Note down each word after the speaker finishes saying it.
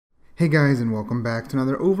Hey guys, and welcome back to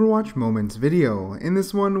another Overwatch Moments video. In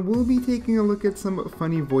this one, we'll be taking a look at some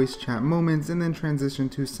funny voice chat moments and then transition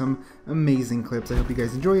to some amazing clips. I hope you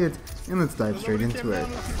guys enjoy it, and let's dive straight into it.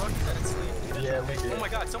 Oh my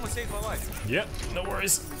god, someone saved my life. Yep, no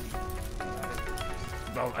worries.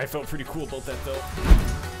 Well, I felt pretty cool about that though.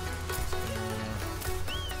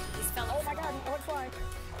 Oh my god, I went flying.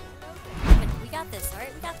 We got this,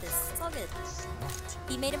 alright? We got this. It's all good.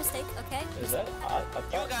 He made a mistake, okay? Is that?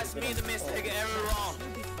 You guys made the mistake and every wrong.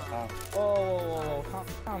 Whoa.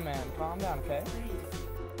 Calm man. Calm down, okay?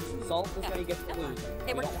 Salt is how you get to lose.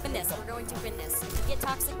 Hey, we're gonna win this. We're going to win this. If we get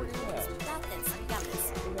toxic, we're gonna lose. We got this. We got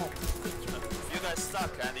this. You guys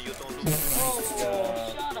suck and you don't lose. Oh,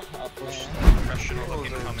 shut up. Professional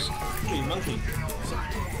looking coming. Hey, monkey.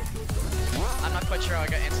 I'm not quite sure how I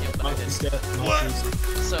got anti-healed, but I did. What?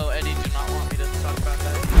 So Eddie did not want me to talk about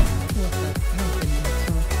that.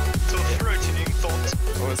 What a frightening thought.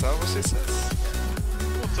 Oh, is that what she says?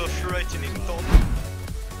 What a frightening thought.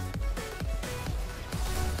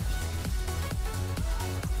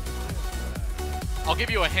 I'll give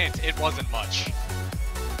you a hint, it wasn't much.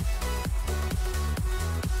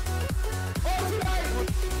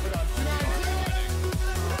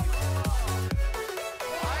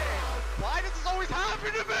 Why does this always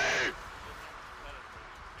happen to me?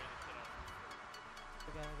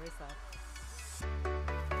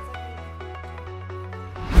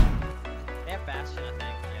 They have Bastion, I think.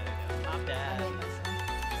 Yeah, they do. I'm dead.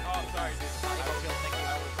 Oh, I'm sorry, dude. I was still thinking I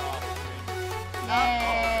was off.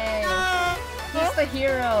 Yay! He's the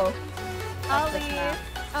hero.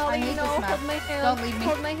 Ollie, no, hold my hand. Don't leave me.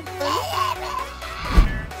 Hold my hand.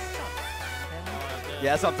 Yeah,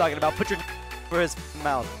 that's what I'm talking about. Put your for his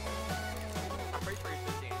mouth. I'm pretty sure he's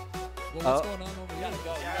 15. Well, what's going on over here?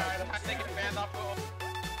 Yeah, I'm taking the fans off.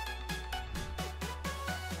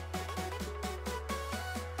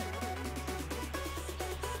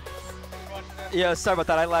 Yeah, sorry about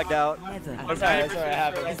that. I lagged out. I'm sorry, it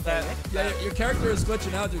happened. Yeah, your character is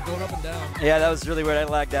glitching out, dude, going up and down. Yeah, that was really weird. I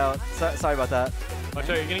lagged out. Sorry about that. Watch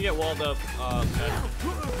out, you're gonna get walled up.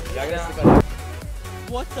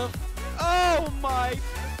 What the? Oh my!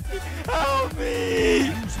 Help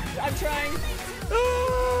me! I'm trying.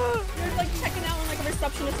 You're like checking out on like a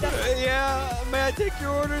receptionist desk. Yeah, may I take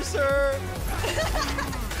your order, sir?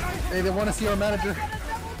 Hey, they want to see our manager.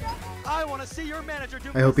 I want to see your manager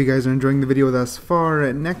do. I hope you guys are enjoying the video thus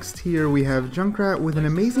far. Next here we have Junkrat with an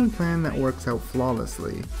amazing plan that works out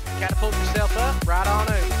flawlessly. Catapult yourself up, right on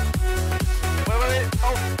over. Wait.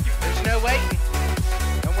 Oh, there's no waiting.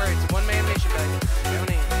 Don't worry, it's a one-man mission, baby. Going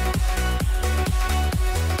in.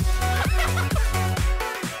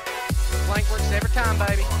 Flank works every time,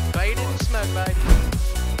 baby. Bait it and smoke, baby.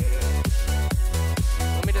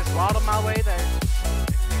 Let me just waddle my way there.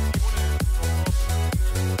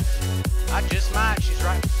 I just might. She's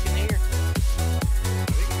right in here.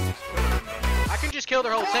 I can just kill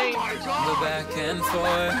their whole team. Go back and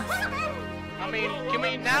forth. I mean, can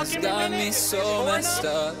we now? Can we Got win me it? so messed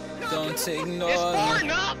up. Don't ignore It's far me.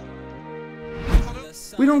 enough.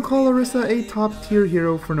 We don't call Orisa a top tier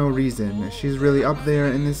hero for no reason. She's really up there,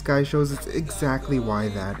 and this guy shows us exactly why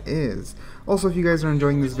that is. Also, if you guys are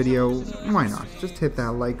enjoying this video, why not? Just hit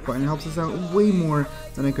that like button. It helps us out way more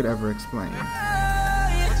than I could ever explain.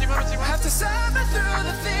 Have to suffer through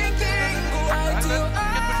the thinking. Why do I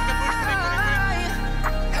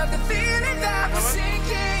have the feeling that we're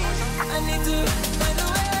sinking? I need to find a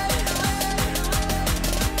way.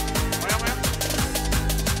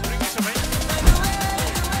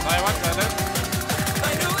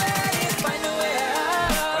 Find a way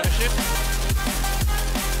out.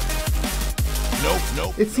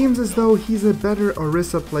 Nope. It seems as though he's a better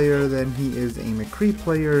Orisa player than he is a McCree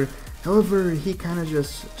player. However, he kinda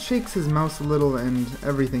just shakes his mouse a little and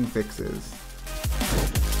everything fixes.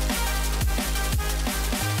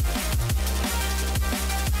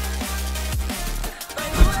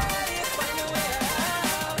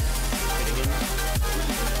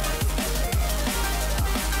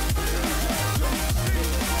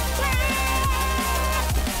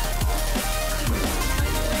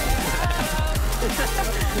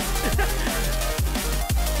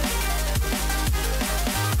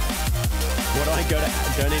 What do I go to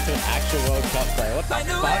donate to an actual World Cup player? What the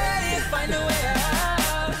fuck?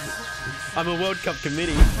 I'm a World Cup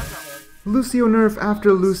committee. Lucio Nerf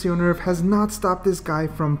after Lucio Nerf has not stopped this guy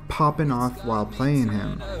from popping off while playing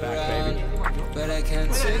him. Back, baby. But I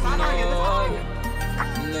can't ignore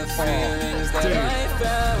the feelings that I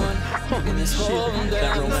found in this whole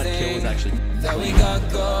damn thing that we got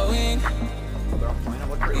going.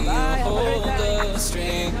 You hold the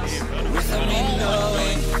strings without me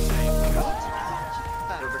knowing.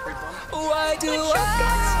 Why do I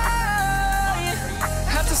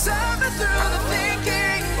have to suffer through the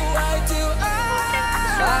thinking? Why do I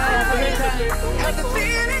have the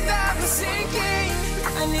feeling that we're sinking?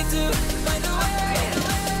 I need to find a way.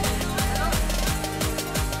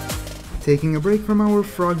 Taking a break from our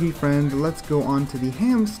froggy friend, let's go on to the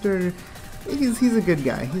hamster. He's a good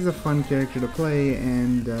guy, he's a fun character to play,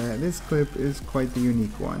 and this clip is quite the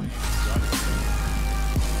unique one.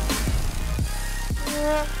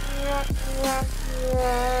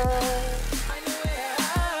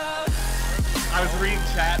 I was reading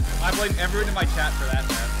chat. I blame everyone in my chat for that,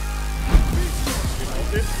 man.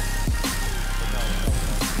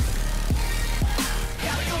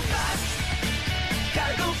 Gotta go fast.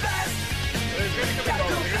 Gotta go fast. Gotta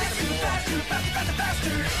go faster, faster, faster,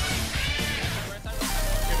 faster.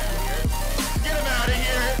 Get him out of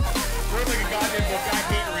here! We're like a goddamn book. I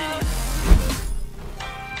hate reading.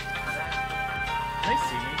 Can they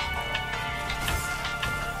see me?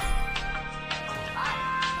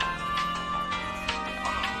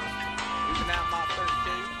 Using out my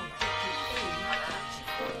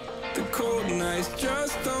 32. The cold nights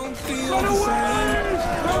just don't feel the same.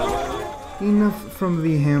 Enough from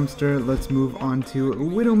the hamster, let's move on to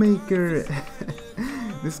Widowmaker.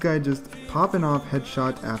 This guy just popping off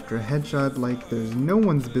headshot after headshot like there's no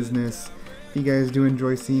one's business. If you guys do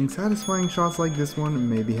enjoy seeing satisfying shots like this one,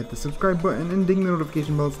 maybe hit the subscribe button and ding the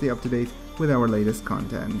notification bell to stay up to date with our latest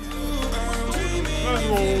content.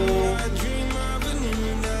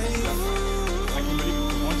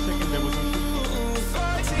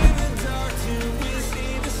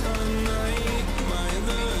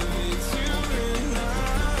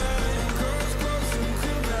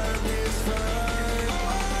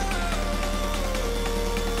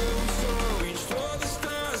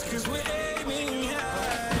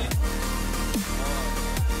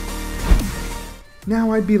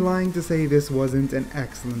 Now I'd be lying to say this wasn't an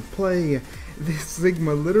excellent play. This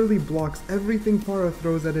Sigma literally blocks everything Pharah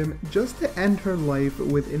throws at him just to end her life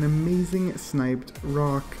with an amazing sniped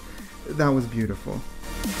rock. That was beautiful.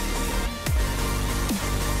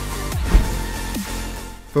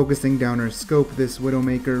 Focusing down her scope, this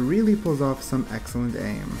Widowmaker really pulls off some excellent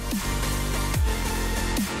aim.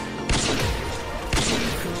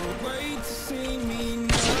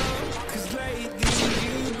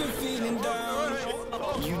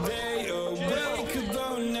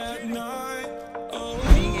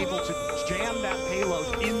 Being able to jam that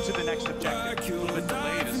payload into the next objective. A little bit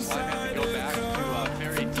delayed is why I had to go back to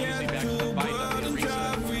very easy back to the fight on the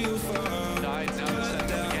Arisa. Died, now the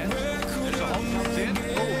second again. There's a home comes in. Oh,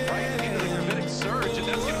 right into the Gravitic Surge, and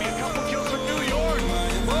that's going to be a couple kills for New York.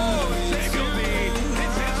 Oh, Jacoby,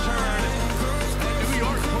 it's his turn. And New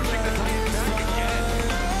York pushing the Titans back again.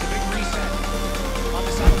 It's a big reset. On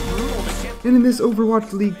the side of Brutal, they can't. And in this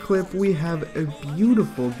Overwatch League clip, we have a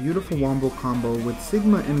beautiful, beautiful wombo combo with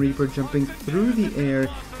Sigma and Reaper jumping through the air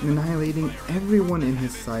and annihilating everyone in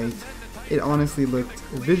his sight. It honestly looked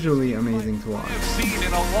visually amazing to watch. I've seen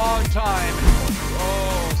in a long time.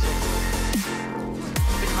 Oh, so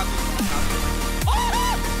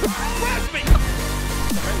grab me!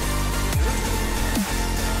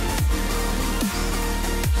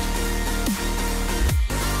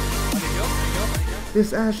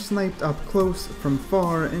 This Ashe sniped up close from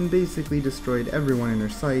far and basically destroyed everyone in her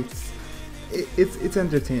sights. It's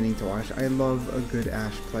entertaining to watch. I love a good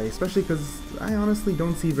Ashe play, especially because I honestly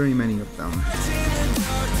don't see very many of them.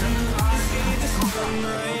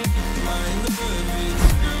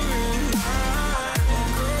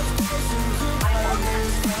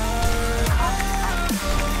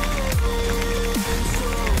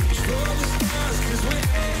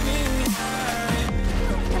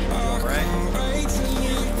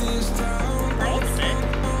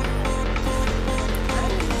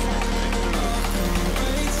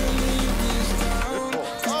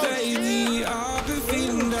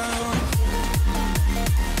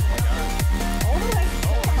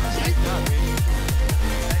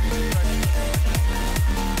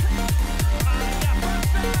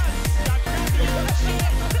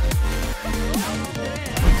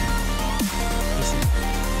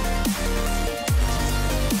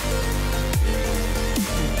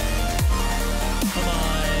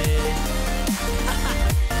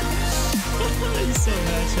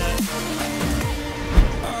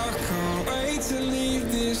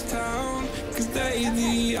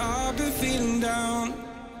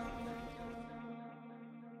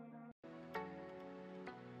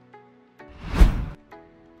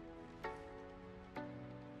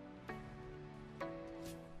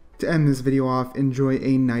 To end this video off, enjoy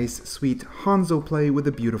a nice, sweet Hanzo play with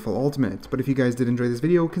a beautiful ultimate. But if you guys did enjoy this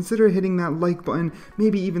video, consider hitting that like button,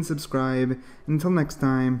 maybe even subscribe. Until next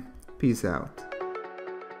time, peace out.